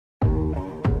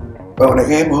But when I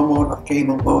came home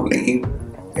on leave,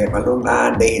 I had my little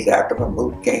 9 days after my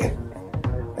boot camp,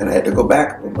 and I had to go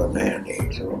back for my 9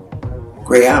 days. So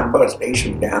Greyhound bus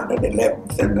station down at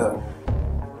 11th and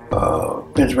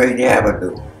Pennsylvania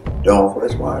Avenue,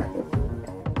 Northwest Washington.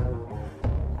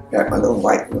 Got my little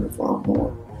white uniform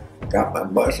on. Got my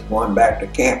bus going back to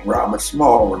Camp Robert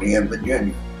Smallwood in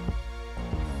Virginia.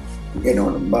 We get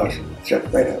on the bus and sit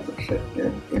right up and sit there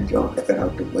and enjoy looking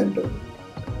out the window,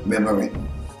 remembering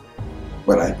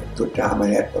what a good time I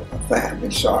had with my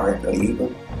family. Sorry to leave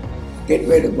them. Getting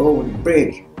ready to go over the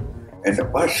bridge, and the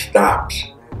bus stops.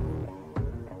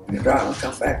 And the driver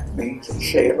comes back to me and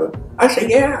says, "Sailor?" I said,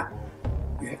 "Yeah.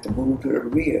 You have to move to the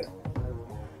rear."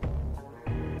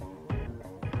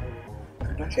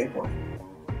 And I said, "What?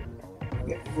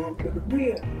 You have to move to the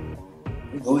rear.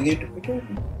 We're going into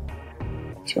Virginia."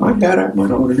 So I got up and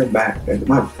went over to the back. That's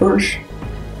my first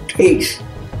taste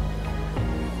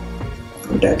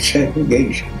of that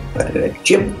segregation. That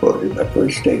Jim quoted my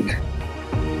first taste.